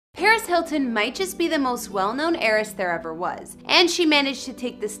Paris Hilton might just be the most well-known heiress there ever was, and she managed to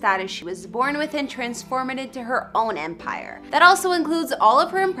take the status she was born with and transform it into her own empire. That also includes all of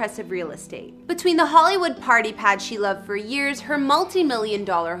her impressive real estate. Between the Hollywood party pad she loved for years, her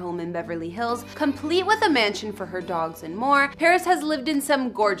multi-million-dollar home in Beverly Hills, complete with a mansion for her dogs and more, Paris has lived in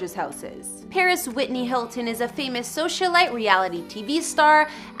some gorgeous houses. Paris Whitney Hilton is a famous socialite, reality TV star,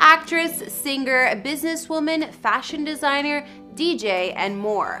 actress, singer, businesswoman, fashion designer, DJ, and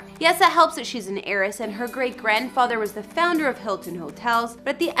more. Yes, it helps that she's an heiress and her great-grandfather was the founder of Hilton Hotels,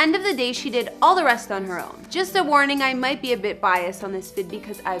 but at the end of the day, she did all the rest on her own. Just a warning, I might be a bit biased on this vid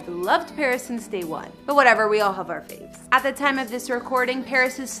because I've loved Paris since day one. But whatever, we all have our faves. At the time of this recording,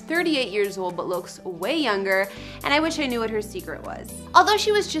 Paris is 38 years old but looks way younger, and I wish I knew what her secret was. Although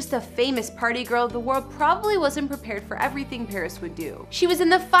she was just a famous party girl, the world probably wasn't prepared for everything Paris would do. She was in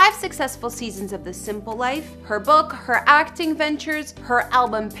the 5 successful seasons of The Simple Life, her book, her acting ventures, her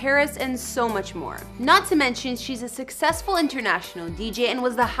album Paris, and so much more. Not to mention, she's a successful international DJ and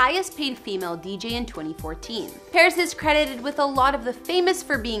was the highest paid female DJ in 2014. Paris is credited with a lot of the famous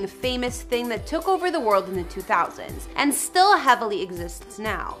for being famous thing that took over the world in the 2000s, and still heavily exists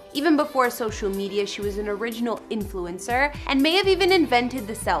now. Even before social media, she was an original influencer and may have even invented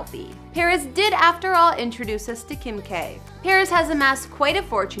the selfie. Paris did, after all, introduce us to Kim K. Paris has amassed quite a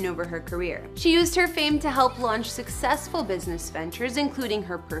fortune over her career. She used her fame to help launch successful business ventures, including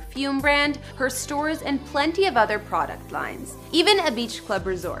her perfume brand, her stores, and plenty of other product lines, even a beach club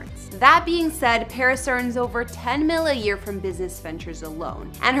resorts. That being said, Paris earns over 10 mil a year from business ventures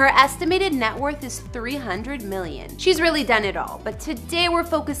alone, and her estimated net worth is 300 million. She's really done it all, but today we're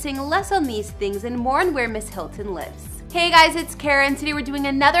focusing less on these things and more on where Miss Hilton lives. Hey guys, it's Kara, and today we're doing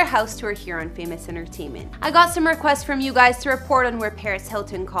another house tour here on Famous Entertainment. I got some requests from you guys to report on where Paris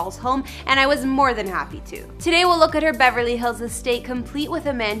Hilton calls home, and I was more than happy to. Today we'll look at her Beverly Hills estate, complete with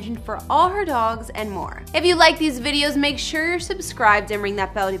a mansion for all her dogs and more. If you like these videos, make sure you're subscribed and ring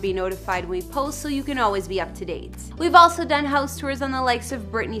that bell to be notified when we post so you can always be up to date. We've also done house tours on the likes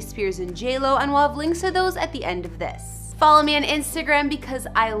of Britney Spears and J-Lo, and we'll have links to those at the end of this. Follow me on Instagram because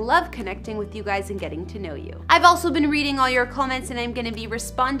I love connecting with you guys and getting to know you. I've also been reading all your comments and I'm going to be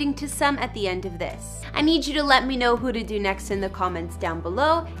responding to some at the end of this. I need you to let me know who to do next in the comments down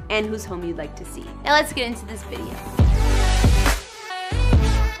below and whose home you'd like to see. Now let's get into this video.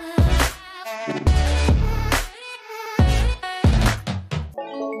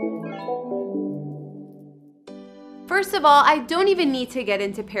 First of all, I don't even need to get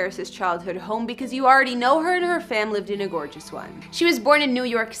into Paris's childhood home because you already know her and her fam lived in a gorgeous one. She was born in New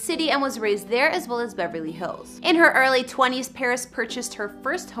York City and was raised there as well as Beverly Hills. In her early 20s, Paris purchased her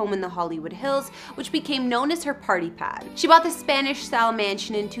first home in the Hollywood Hills, which became known as her party pad. She bought the Spanish-style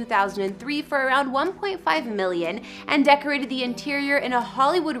mansion in 2003 for around 1.5 million and decorated the interior in a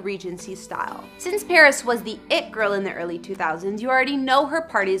Hollywood Regency style. Since Paris was the it girl in the early 2000s, you already know her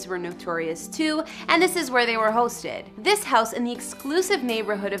parties were notorious too, and this is where they were hosted. This house in the exclusive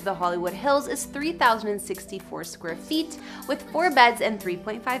neighborhood of the Hollywood Hills is 3,064 square feet with 4 beds and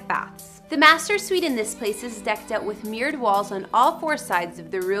 3.5 baths. The master suite in this place is decked out with mirrored walls on all 4 sides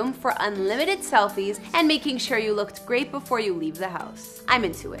of the room for unlimited selfies and making sure you looked great before you leave the house. I'm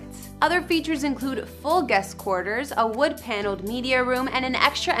into it. Other features include full guest quarters, a wood-paneled media room, and an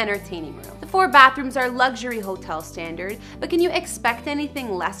extra entertaining room. The 4 bathrooms are luxury hotel standard, but can you expect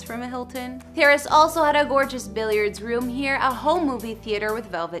anything less from a Hilton? Paris also had a gorgeous billiards room here, a home movie theater with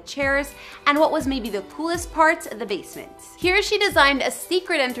velvet chairs, and what was maybe the coolest part, the basement. Here she designed a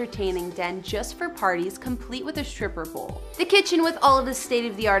secret entertaining den just for parties, complete with a stripper pole. The kitchen with all of the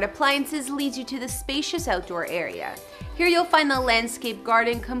state-of-the-art appliances leads you to the spacious outdoor area. Here you'll find the landscape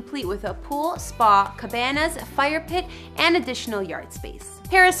garden complete with a pool, spa, cabanas, fire pit, and additional yard space.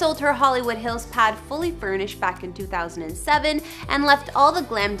 Paris sold her Hollywood Hills pad fully furnished back in 2007 and left all the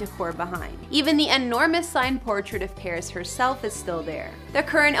glam decor behind. Even the enormous signed portrait of Paris herself is still there. The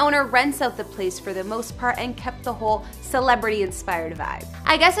current owner rents out the place for the most part and kept the whole celebrity-inspired vibe.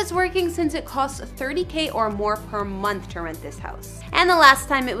 I guess it's working since it costs $30K or more per month to rent this house. And the last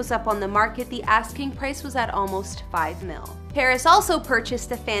time it was up on the market, the asking price was at almost 5 mil. Paris also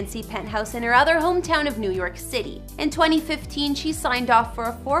purchased a fancy penthouse in her other hometown of New York City. In 2015, she signed off for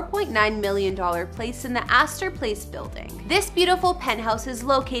a $4.9 million place in the Astor Place building. This beautiful penthouse is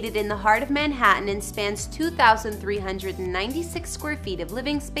located in the heart of Manhattan and spans 2,396 square feet of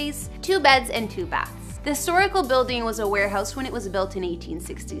living space, 2 beds, and 2 baths. The historical building was a warehouse when it was built in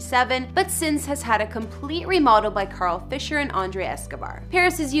 1867, but since has had a complete remodel by Carl Fisher and Andre Escobar.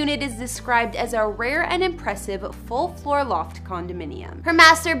 Paris's unit is described as a rare and impressive full-floor loft condominium. Her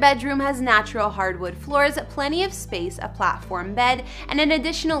master bedroom has natural hardwood floors, plenty of space, a platform bed, and an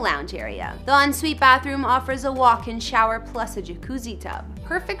additional lounge area. The ensuite bathroom offers a walk-in shower plus a jacuzzi tub,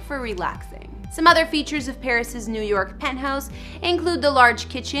 perfect for relaxing. Some other features of Paris's New York penthouse include the large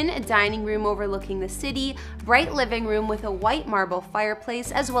kitchen, a dining room overlooking the city, bright living room with a white marble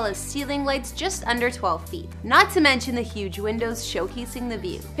fireplace, as well as ceiling lights just under 12 feet. Not to mention the huge windows showcasing the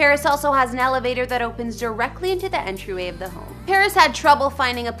view. Paris also has an elevator that opens directly into the entryway of the home. Paris had trouble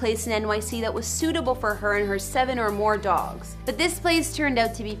finding a place in NYC that was suitable for her and her 7 or more dogs, but this place turned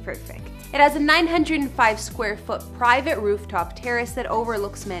out to be perfect. It has a 905 square foot private rooftop terrace that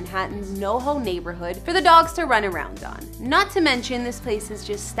overlooks Manhattan's NoHo neighborhood for the dogs to run around on. Not to mention, this place is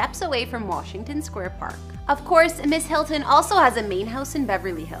just steps away from Washington Square Park. Of course, Miss Hilton also has a main house in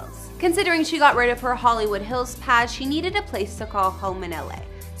Beverly Hills. Considering she got rid of her Hollywood Hills pad, she needed a place to call home in LA.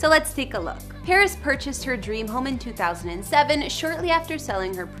 So let's take a look. Paris purchased her dream home in 2007, shortly after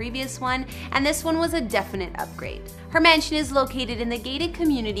selling her previous one, and this one was a definite upgrade. Her mansion is located in the gated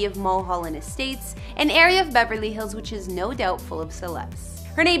community of Mulholland Estates, an area of Beverly Hills which is no doubt full of celebs.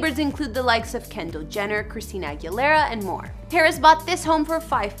 Her neighbors include the likes of Kendall Jenner, Christina Aguilera, and more. Paris bought this home for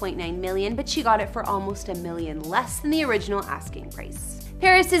 $5.9 million, but she got it for almost $1 million less than the original asking price.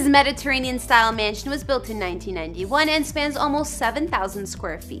 Paris's Mediterranean-style mansion was built in 1991 and spans almost 7,000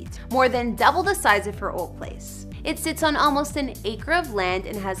 square feet, more than double the size of her old place. It sits on almost an acre of land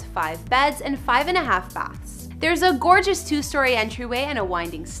and has 5 beds and 5.5 baths. There's a gorgeous 2-story entryway and a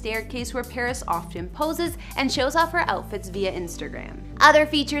winding staircase where Paris often poses and shows off her outfits via Instagram. Other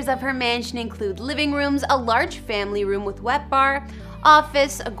features of her mansion include living rooms, a large family room with wet bar,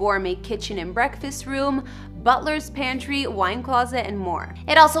 office, a gourmet kitchen and breakfast room, butler's pantry, wine closet, and more.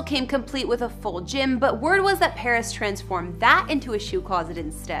 It also came complete with a full gym, but word was that Paris transformed that into a shoe closet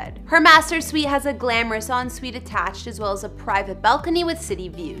instead. Her master suite has a glamorous ensuite attached, as well as a private balcony with city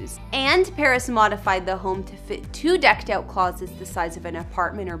views. And Paris modified the home to fit 2 decked-out closets the size of an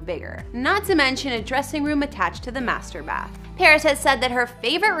apartment or bigger, not to mention a dressing room attached to the master bath. Paris has said that her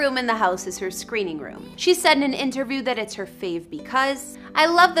favorite room in the house is her screening room. She said in an interview that it's her fave because, "I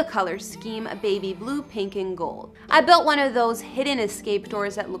love the color scheme, baby blue, pink, and gold. I built one of those hidden escape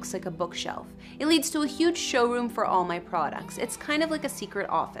doors that looks like a bookshelf. It leads to a huge showroom for all my products. It's kind of like a secret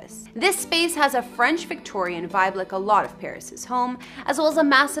office." This space has a French Victorian vibe like a lot of Paris's home, as well as a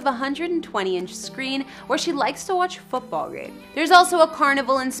massive 120-inch screen where she likes to watch football games. There's also a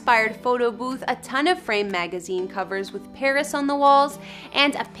carnival-inspired photo booth, a ton of framed magazine covers with Paris on the walls,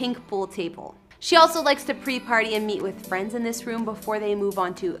 and a pink pool table. She also likes to pre-party and meet with friends in this room before they move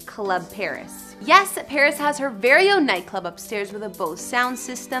on to Club Paris. Yes, Paris has her very own nightclub upstairs with a Bose sound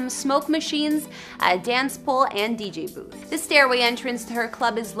system, smoke machines, a dance pole, and DJ booth. The stairway entrance to her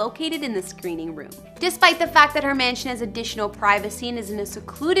club is located in the screening room. Despite the fact that her mansion has additional privacy and is in a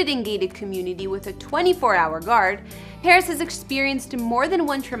secluded and gated community with a 24-hour guard, Paris has experienced more than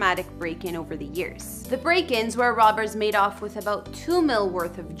one traumatic break-in over the years. The break-ins, where robbers made off with about $2 million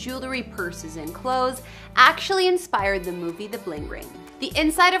worth of jewelry, purses, and clothes, actually inspired the movie The Bling Ring. The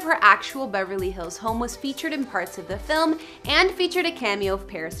inside of her actual Beverly Hills home was featured in parts of the film and featured a cameo of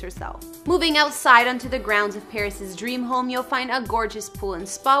Paris herself. Moving outside onto the grounds of Paris's dream home, you'll find a gorgeous pool and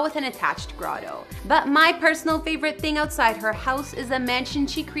spa with an attached grotto. But my personal favorite thing outside her house is a mansion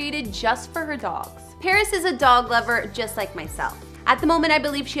she created just for her dogs. Paris is a dog lover just like myself. At the moment, I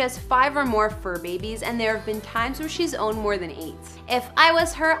believe she has 5 or more fur babies, and there have been times where she's owned more than 8. If I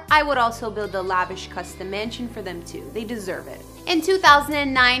was her, I would also build a lavish custom mansion for them too. They deserve it. In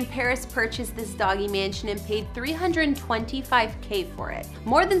 2009, Paris purchased this doggy mansion and paid $325K for it,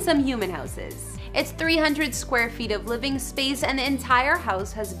 more than some human houses. It's 300 square feet of living space, and the entire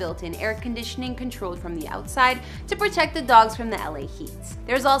house has built-in air conditioning controlled from the outside to protect the dogs from the LA heat.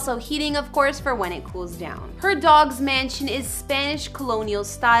 There's also heating, of course, for when it cools down. Her dog's mansion is Spanish colonial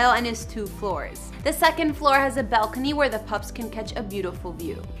style and is 2 floors. The second floor has a balcony where the pups can catch a beautiful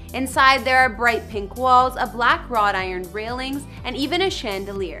view. Inside, there are bright pink walls, a black wrought iron railings, and even a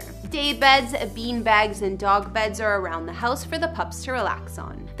chandelier. Day beds, bean bags, and dog beds are around the house for the pups to relax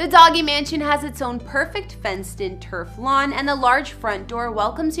on. The doggy mansion has its own perfect fenced-in turf lawn, and the large front door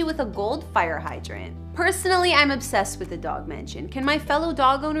welcomes you with a gold fire hydrant. Personally, I'm obsessed with the dog mansion. Can my fellow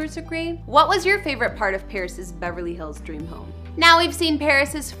dog owners agree? What was your favorite part of Paris's Beverly Hills dream home? Now we've seen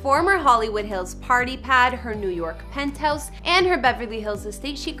Paris's former Hollywood Hills party pad, her New York penthouse, and her Beverly Hills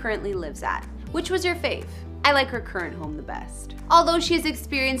estate she currently lives at. Which was your fave? I like her current home the best. Although she has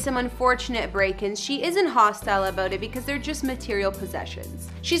experienced some unfortunate break-ins, she isn't hostile about it because they're just material possessions.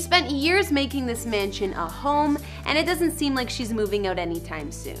 She spent years making this mansion a home, and it doesn't seem like she's moving out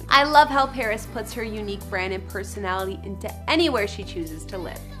anytime soon. I love how Paris puts her unique brand and personality into anywhere she chooses to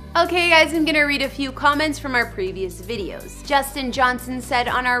live. Okay guys, I'm gonna read a few comments from our previous videos. Justin Johnson said,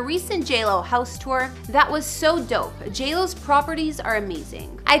 on our recent JLo house tour, that was so dope. JLo's properties are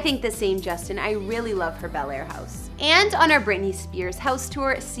amazing. I think the same, Justin. I really love her Bel Air house. And on our Britney Spears house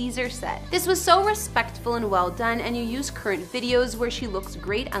tour, Caesar said, this was so respectful and well done, and you use current videos where she looks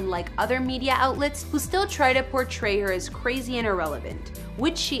great, unlike other media outlets who still try to portray her as crazy and irrelevant,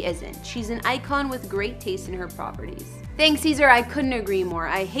 which she isn't. She's an icon with great taste in her properties. Thanks, Caesar. I couldn't agree more.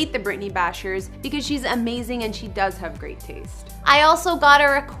 I hate the Britney bashers because she's amazing and she does have great taste. I also got a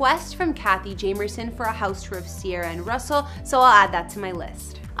request from Kathy Jamerson for a house tour of Sierra and Russell, so I'll add that to my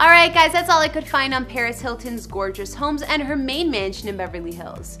list. Alright guys, that's all I could find on Paris Hilton's gorgeous homes and her main mansion in Beverly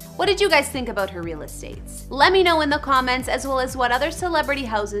Hills. What did you guys think about her real estates? Let me know in the comments, as well as what other celebrity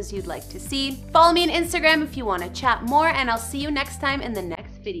houses you'd like to see. Follow me on Instagram if you want to chat more, and I'll see you next time in the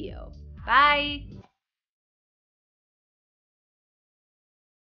next video. Bye!